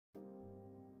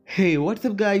Hey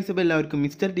WhatsApp guys, അപ്പോൾ എല്ലാവർക്കും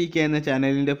mister T K എന്ന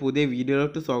ചാനലിൻ്റെ പുതിയ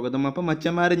വീഡിയോയിലോട്ട് സ്വാഗതം. അപ്പോൾ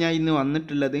മച്ചന്മാരെ, ഞാൻ ഇന്ന്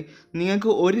വന്നിട്ടുള്ളത്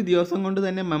നിങ്ങൾക്ക് ഒരു ദിവസം കൊണ്ട്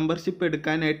തന്നെ മെമ്പർഷിപ്പ്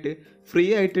എടുക്കാനായിട്ട് ഫ്രീ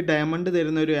ആയിട്ട് ഡയമണ്ട്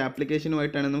തരുന്ന ഒരു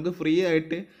ആപ്ലിക്കേഷനുമായിട്ടാണ്. നമുക്ക് ഫ്രീ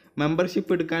ആയിട്ട്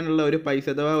മെമ്പർഷിപ്പ് എടുക്കാനുള്ള ഒരു പൈസ,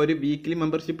 അഥവാ ഒരു വീക്ക്ലി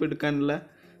മെമ്പർഷിപ്പ് എടുക്കാനുള്ള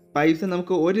പൈസ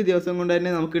നമുക്ക് ഒരു ദിവസം കൊണ്ട്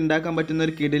തന്നെ നമുക്ക് ഉണ്ടാക്കാൻ പറ്റുന്ന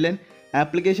ഒരു കിടിലൻ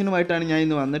ആപ്ലിക്കേഷനുമായിട്ടാണ് ഞാൻ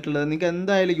ഇന്ന് വന്നിട്ടുള്ളത്. നിങ്ങൾക്ക്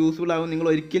എന്തായാലും യൂസ്ഫുൾ ആകും. നിങ്ങൾ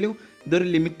ഒരിക്കലും ഇതൊരു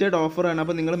ലിമിറ്റഡ് ഓഫറാണ്.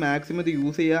 അപ്പോൾ നിങ്ങൾ മാക്സിമം ഇത്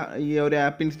യൂസ് ചെയ്യുക. ഈ ഒരു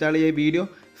ആപ്പ് ഇൻസ്റ്റാൾ ചെയ്യുക. വീഡിയോ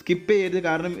സ്കിപ്പ് ചെയ്യരുത്,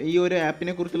 കാരണം ഈ ഒരു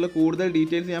ആപ്പിനെ കുറിച്ചുള്ള കൂടുതൽ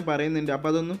ഡീറ്റെയിൽസ് ഞാൻ പറയുന്നുണ്ട്. അപ്പോൾ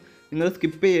അതൊന്നും നിങ്ങൾ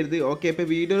സ്കിപ്പ് ചെയ്യരുത്. ഓക്കെ, അപ്പോൾ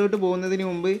വീഡിയോയിലോട്ട് പോകുന്നതിന്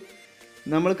മുമ്പ്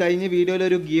നമ്മൾ കഴിഞ്ഞ വീഡിയോയിൽ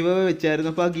ഒരു ഗീവ് അവേ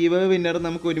വെച്ചായിരുന്നു. അപ്പോൾ ആ ഗീവ് അവേ വിന്നർ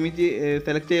നമുക്ക് ഒരുമിച്ച്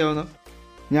സെലക്ട് ചെയ്യാവുന്നു.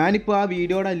 ഞാനിപ്പോൾ ആ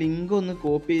വീഡിയോയുടെ ലിങ്ക് ഒന്ന്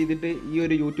കോപ്പി ചെയ്തിട്ട് ഈ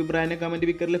ഒരു യൂട്യൂബ് റാൻഡം കമൻറ്റ്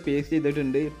പിക്കറിൽ പേസ്റ്റ്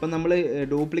ചെയ്തിട്ടുണ്ട്. ഇപ്പം നമ്മൾ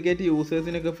ഡ്യൂപ്ലിക്കേറ്റ്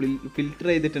യൂസേഴ്സിനൊക്കെ ഫിൽറ്റർ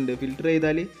ചെയ്തിട്ടുണ്ട്. ഫിൽറ്റർ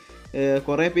ചെയ്താൽ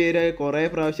കുറേ പേര് കുറേ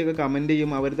പ്രാവശ്യമൊക്കെ കമൻറ്റ്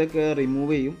ചെയ്യും, അവരുടെയൊക്കെ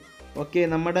റിമൂവ് ചെയ്യും. ഓക്കെ,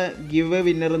 നമ്മുടെ ഗിവ് എ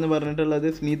വിന്നർ എന്ന് പറഞ്ഞിട്ടുള്ളത്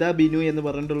സ്മിത ബിനു എന്ന്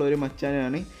പറഞ്ഞിട്ടുള്ള ഒരു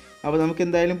മച്ചാനാണ്. അപ്പോൾ നമുക്ക്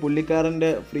എന്തായാലും പുള്ളിക്കാരൻ്റെ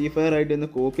ഫ്രീ ഫയർ ആയിട്ട് ഒന്ന്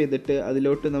കോപ്പി ചെയ്തിട്ട്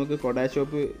അതിലോട്ട് നമുക്ക് കൊടാ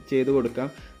ഷോപ്പ് ചെയ്ത് കൊടുക്കാം.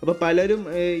 അപ്പോൾ പലരും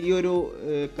ഈ ഒരു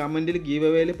കമൻറ്റിൽ ഗീവ്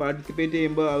എവേയിൽ പാർട്ടിസിപ്പേറ്റ്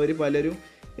ചെയ്യുമ്പോൾ അവർ പലരും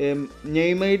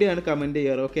നെയിം ഐ ഡി ആണ് കമൻറ്റ്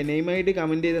ചെയ്യാറ്. Okay, name I D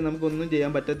comment ചെയ്താൽ നമുക്കൊന്നും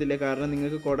ചെയ്യാൻ പറ്റത്തില്ല, കാരണം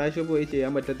നിങ്ങൾക്ക് കൊടാ ഷോപ്പ് പോയി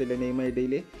ചെയ്യാൻ പറ്റത്തില്ല. നെയിം ഐ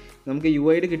ഡിയിൽ നമുക്ക് യു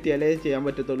ഐ ഡി കിട്ടിയാലേ ചെയ്യാൻ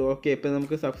പറ്റത്തുള്ളൂ. ഓക്കെ, ഇപ്പോൾ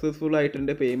നമുക്ക് സക്സസ്ഫുൾ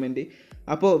ആയിട്ടുണ്ട് പേയ്മെൻറ്റ്.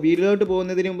 അപ്പോൾ വീഡിയോയിലോട്ട്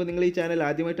പോകുന്നതിന് മുമ്പ് നിങ്ങൾ ഈ ചാനൽ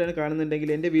ആദ്യമായിട്ടാണ്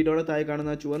കാണുന്നുണ്ടെങ്കിൽ എൻ്റെ വീഡിയോയുടെ താഴെ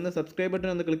കാണുന്ന ചുവന്ന സബ്സ്ക്രൈബ്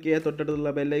ബട്ടൺ ഒന്ന് ക്ലിക്ക് ചെയ്യുക.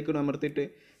 തൊട്ടടുത്തുള്ള ബെല്ലൈക്കൺ അമർത്തിയിട്ട്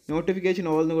നോട്ടിഫിക്കേഷൻ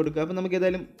ഓൾ എന്ന് കൊടുക്കുക. അപ്പോൾ നമുക്ക്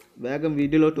ഏതായാലും വേഗം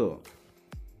വീഡിയോയിലോട്ട് പോകാം.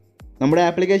 നമ്മുടെ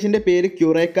ആപ്ലിക്കേഷൻ്റെ പേര്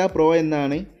ക്യൂറേക്ക പ്രോ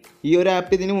എന്നാണ്. ഈ ഒരു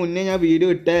ആപ്പ് ഇതിന് മുന്നേ ഞാൻ വീഡിയോ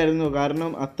ഇട്ടായിരുന്നു,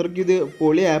 കാരണം അത്രയ്ക്ക് ഇത്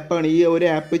പൊളി ആപ്പാണ്. ഈ ഒരു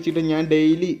ആപ്പ് വെച്ചിട്ട് ഞാൻ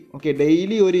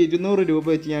ഡെയിലി ഒരു 200 രൂപ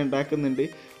വെച്ച് ഞാൻ ഉണ്ടാക്കുന്നുണ്ട്.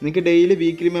 നിങ്ങൾക്ക് ഡെയിലി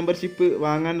വീക്ക്ലി മെമ്പർഷിപ്പ്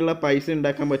വാങ്ങാനുള്ള പൈസ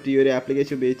ഉണ്ടാക്കാൻ പറ്റും ഈ ഒരു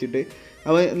ആപ്ലിക്കേഷൻ ഉപയോഗിച്ചിട്ട്.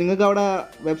 അപ്പോൾ നിങ്ങൾക്ക് അവിടെ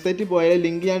വെബ്സൈറ്റിൽ പോയാൽ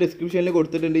ലിങ്ക് ഞാൻ ഡിസ്ക്രിപ്ഷനിൽ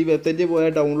കൊടുത്തിട്ടുണ്ട്. ഈ വെബ്സൈറ്റിൽ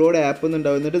പോയാൽ ഡൗൺലോഡ് ആപ്പ്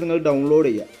എന്നുണ്ടാവും. എന്നിട്ട് നിങ്ങൾ ഡൗൺലോഡ്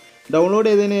ചെയ്യുക. ഡൗൺലോഡ്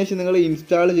ചെയ്തതിന് ശേഷം നിങ്ങൾ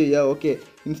ഇൻസ്റ്റാൾ ചെയ്യുക. ഓക്കെ,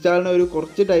 ഇൻസ്റ്റാളിന് ഒരു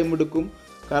കുറച്ച് ടൈം എടുക്കും,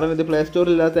 കാരണം ഇത് പ്ലേ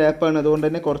സ്റ്റോറിൽ ഇല്ലാത്ത ആപ്പാണ്. അതുകൊണ്ട്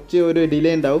തന്നെ കുറച്ച് ഒരു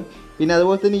ഡിലേ ഉണ്ടാവും. പിന്നെ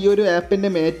അതുപോലെ തന്നെ ഈ ഒരു ആപ്പിൻ്റെ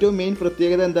ഏറ്റവും മെയിൻ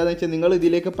പ്രത്യേകത എന്താണെന്ന് വെച്ചാൽ നിങ്ങൾ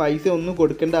ഇതിലേക്ക് പൈസ ഒന്നും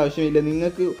കൊടുക്കേണ്ട ആവശ്യമില്ല.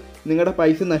 നിങ്ങൾക്ക് നിങ്ങളുടെ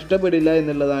പൈസ നഷ്ടപ്പെടില്ല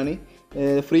എന്നുള്ളതാണ്.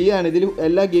 ഫ്രീ ആണ്, ഇതിൽ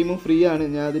എല്ലാ ഗെയിമും ഫ്രീ ആണ്.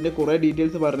 ഞാൻ അതിൻ്റെ കുറേ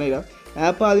ഡീറ്റെയിൽസ് പറഞ്ഞുതരാം.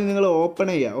 ആപ്പ് ആദ്യം നിങ്ങൾ ഓപ്പൺ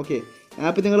ചെയ്യുക. ഓക്കെ,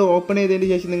 ആപ്പ് നിങ്ങൾ ഓപ്പൺ ചെയ്തതിന്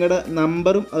ശേഷം നിങ്ങളുടെ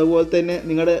നമ്പറും അതുപോലെ തന്നെ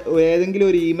നിങ്ങളുടെ ഏതെങ്കിലും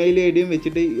ഒരു ഇമെയിൽ ഐ ഡിയും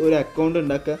വെച്ചിട്ട് ഒരു അക്കൗണ്ട്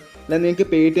ഉണ്ടാക്കുക. അല്ലാതെ നിങ്ങൾക്ക്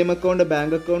പേടിഎം അക്കൗണ്ട്,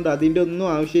 ബാങ്ക് അക്കൗണ്ട് അതിൻ്റെ ഒന്നും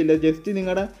ആവശ്യമില്ല. ജസ്റ്റ്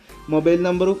നിങ്ങളുടെ മൊബൈൽ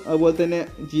നമ്പറും അതുപോലെ തന്നെ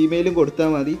ജിമെയിലും കൊടുത്താൽ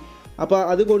മതി. അപ്പോൾ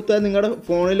അത് കൊടുത്താൽ നിങ്ങളുടെ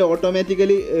ഫോണിൽ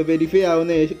ഓട്ടോമാറ്റിക്കലി വെരിഫൈ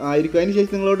ആയിരിക്കും. അതിന്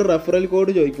ശേഷം നിങ്ങളോട് റെഫറൽ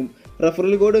കോഡ് ചോദിക്കും.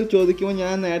 റെഫറൽ കോഡ് ചോദിക്കുമ്പോൾ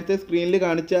ഞാൻ നേരത്തെ സ്ക്രീനിൽ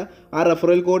കാണിച്ച ആ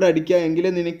റെഫറൽ കോഡ് അടിക്കുക,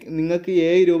 എങ്കിലേ നിങ്ങൾക്ക്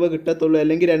 7 രൂപ കിട്ടത്തുള്ളൂ,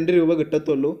 അല്ലെങ്കിൽ 2 രൂപ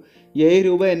കിട്ടത്തുള്ളൂ. 7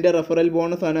 രൂപ എൻ്റെ റെഫറൽ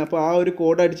ബോണസ് ആണ്. അപ്പോൾ ആ ഒരു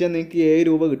കോഡ് അടിച്ചാൽ നിങ്ങൾക്ക് 7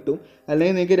 രൂപ കിട്ടും,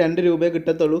 അല്ലെങ്കിൽ നിങ്ങൾക്ക് 2 രൂപയെ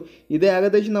കിട്ടത്തുള്ളൂ. ഇത്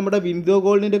ഏകദേശം നമ്മുടെ വിൻസോ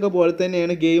ഗോൾഡിൻ്റെ ഒക്കെ പോലെ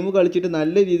തന്നെയാണ്. ഗെയിം കളിച്ചിട്ട്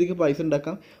നല്ല രീതിക്ക് പൈസ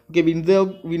ഉണ്ടാക്കാം. ഓക്കെ,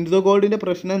 വിൻസോ ഗോൾഡിൻ്റെ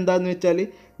പ്രശ്നം എന്താണെന്ന് വെച്ചാൽ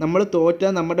നമ്മൾ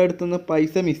തോറ്റാൽ നമ്മുടെ അടുത്ത് നിന്ന്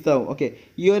പൈസ മിസ്സാവും. ഓക്കെ,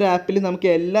 ഈ ഒരു ആപ്പിൽ നമുക്ക്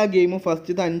എല്ലാ ഗെയിമും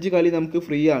ഫസ്റ്റത്തെ 5 കളി നമുക്ക്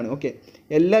ഫ്രീ ആണ്. ഓക്കെ,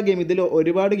 എല്ലാ ഗെയിമും, ഇതിൽ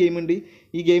ഒരുപാട് ഗെയിമുണ്ട്.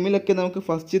 ഈ ഗെയിമിലൊക്കെ നമുക്ക്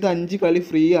ഫസ്റ്റത്തെ 5 കളി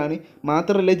ഫ്രീ ആണ്.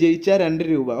 മാത്രമല്ല ജയിച്ചാൽ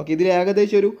 2 രൂപ. ഓക്കെ, ഇതിൽ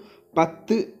ഏകദേശം ഒരു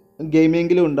 10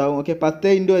 ഗെയിമെങ്കിലും ഉണ്ടാവും. ഓക്കെ, 10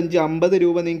 × 5 50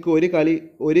 രൂപ നിങ്ങൾക്ക്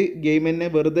ഒരു ഗെയിം തന്നെ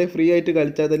വെറുതെ ഫ്രീ ആയിട്ട്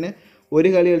കളിച്ചാൽ തന്നെ, ഒരു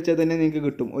നിങ്ങൾക്ക്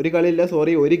കിട്ടും.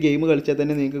 ഒരു ഗെയിം കളിച്ചാൽ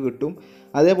തന്നെ നിങ്ങൾക്ക് കിട്ടും.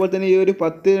 അതേപോലെ തന്നെ ഈ ഒരു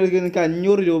 10 നിങ്ങൾക്ക്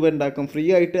 500 രൂപ ഉണ്ടാക്കാം. ഫ്രീ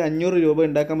ആയിട്ട് 500 രൂപ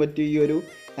ഉണ്ടാക്കാൻ പറ്റും ഈ ഒരു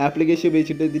ആപ്ലിക്കേഷൻ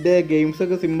ഉപയോഗിച്ചിട്ട്. ഇതിൻ്റെ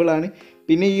ഗെയിംസൊക്കെ സിമ്പിളാണ്.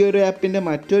 പിന്നെ ഈ ഒരു ആപ്പിൻ്റെ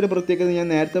മറ്റൊരു പ്രത്യേകത ഞാൻ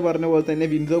നേരത്തെ പറഞ്ഞ പോലെ തന്നെ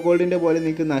വിൻസോ ഗോൾഡിൻ്റെ പോലെ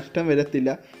നിങ്ങൾക്ക് നഷ്ടം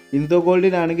വരത്തില്ല. വിൻസോ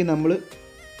ഗോൾഡിനാണെങ്കിൽ നമ്മൾ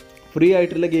ഫ്രീ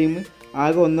ആയിട്ടുള്ള ഗെയിം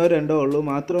ആകെ 1-2 ഉള്ളൂ.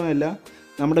 മാത്രമല്ല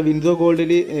നമ്മുടെ വിൻസോ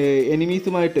ഗോൾഡിൽ എനിമീസ്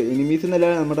എന്നല്ല,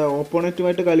 നമ്മുടെ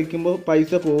ഓപ്പോണൻറ്റുമായിട്ട് കളിക്കുമ്പോൾ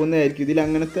പൈസ പോകുന്നതായിരിക്കും. ഇതിൽ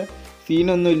അങ്ങനത്തെ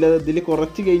സീനൊന്നും ഇല്ല. ഇതിൽ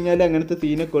കുറച്ച് കഴിഞ്ഞാൽ അങ്ങനത്തെ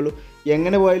സീനൊക്കെ ഉള്ളൂ.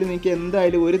 എങ്ങനെ പോയാലും നിങ്ങൾക്ക്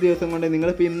എന്തായാലും ഒരു ദിവസം കൊണ്ട്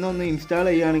നിങ്ങളിപ്പോൾ ഇന്നൊന്ന് ഇൻസ്റ്റാൾ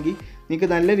ചെയ്യുകയാണെങ്കിൽ നിങ്ങൾക്ക്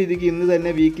നല്ല രീതിക്ക് ഇന്ന്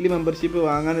തന്നെ വീക്ക്ലി മെമ്പർഷിപ്പ്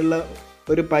വാങ്ങാനുള്ള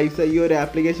ഒരു പൈസ ഈ ഒരു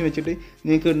ആപ്ലിക്കേഷൻ വെച്ചിട്ട്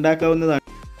നിങ്ങൾക്ക് ഉണ്ടാക്കാവുന്നതാണ്.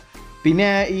 പിന്നെ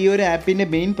ഈ ഒരു ആപ്പിൻ്റെ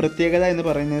മെയിൻ പ്രത്യേകത എന്ന്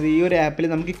പറയുന്നത്, ഈ ഒരു ആപ്പിൽ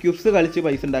നമുക്ക് ക്യുസ് കളിച്ച്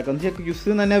പൈസ ഉണ്ടാക്കാം. എന്ന് വെച്ചാൽ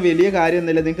ക്യുസ് തന്നെ വലിയ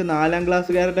കാര്യമൊന്നുമില്ല. നിങ്ങൾക്ക് 4ാം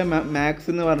ക്ലാസ്സുകാരുടെ മാത്സ്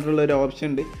എന്ന് പറഞ്ഞിട്ടുള്ള ഒരു ഓപ്ഷൻ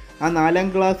ഉണ്ട്. ആ 4ാം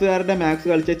ക്ലാസ്സുകാരുടെ മാത്സ്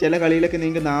കളിച്ചാൽ ചില കളിയിലൊക്കെ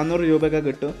നിങ്ങൾക്ക് 400 രൂപയൊക്കെ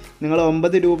കിട്ടും. നിങ്ങൾ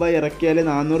 9 രൂപ ഇറക്കിയാൽ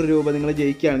 400 രൂപ നിങ്ങൾ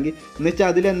ജയിക്കുകയാണെങ്കിൽ. എന്ന് വെച്ചാൽ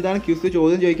അതിലെന്താണ് ക്യുസ്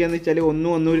ചോദ്യം ചോദിക്കുകയെന്ന് വെച്ചാൽ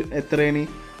 1 എത്രയാണ്,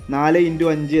 4 ×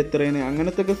 5 എത്രയാണ്,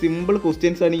 അങ്ങനത്തെ ഒക്കെ സിമ്പിൾ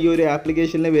ക്വസ്റ്റ്യൻസാണ് ഈ ഒരു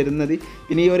ആപ്ലിക്കേഷനിൽ വരുന്നത്.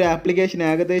 പിന്നെ ഈ ഒരു ആപ്ലിക്കേഷൻ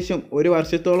ഏകദേശം 1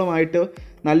 വർഷത്തോളമായിട്ട്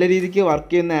നല്ല രീതിക്ക് വർക്ക്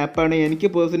ചെയ്യുന്ന ആപ്പാണ്. എനിക്ക്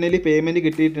പേഴ്സണലി പേയ്മെൻറ്റ്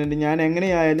കിട്ടിയിട്ടുണ്ട്. ഞാൻ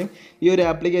എങ്ങനെയായാലും ഈ ഒരു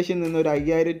ആപ്ലിക്കേഷനിൽ നിന്ന് ഒരു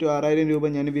 5000 to 6000 രൂപ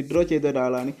ഞാൻ വിഡ്രോ ചെയ്ത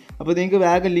ഒരാളാണ്. അപ്പോൾ നിങ്ങൾക്ക്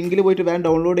വേഗം ലിങ്കിൽ പോയിട്ട് വേഗം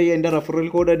ഡൗൺലോഡ് ചെയ്യുക. എൻ്റെ റെഫറൽ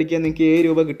കോഡ് അടിക്കുക, നിങ്ങൾക്ക് 7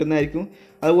 രൂപ കിട്ടുന്നതായിരിക്കും.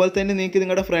 അതുപോലെ തന്നെ നിങ്ങൾക്ക്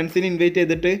നിങ്ങളുടെ ഫ്രണ്ട്സിനെ ഇൻവൈറ്റ്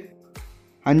ചെയ്തിട്ട്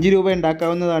 5 രൂപ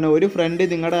ഉണ്ടാക്കാവുന്നതാണ്. ഒരു ഫ്രണ്ട്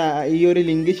നിങ്ങളുടെ ഈ ഒരു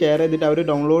ലിങ്ക് ഷെയർ ചെയ്തിട്ട് അവർ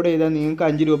ഡൗൺലോഡ് ചെയ്താൽ നിങ്ങൾക്ക്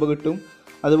 5 രൂപ കിട്ടും.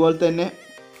 അതുപോലെ തന്നെ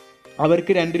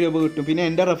അവർക്ക് 2 രൂപ കിട്ടും. പിന്നെ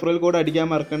എൻ്റെ റെഫറൽ കോഡ് അടിക്കാൻ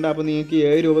മറക്കണ്ട. അപ്പോൾ നിങ്ങൾക്ക്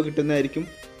 7 രൂപ കിട്ടുന്നതായിരിക്കും.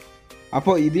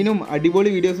 അപ്പോൾ ഇതിനും അടിപൊളി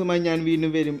വീഡിയോസുമായി ഞാൻ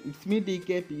വീണ്ടും വരും. It's me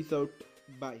TK. Peace out.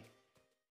 By.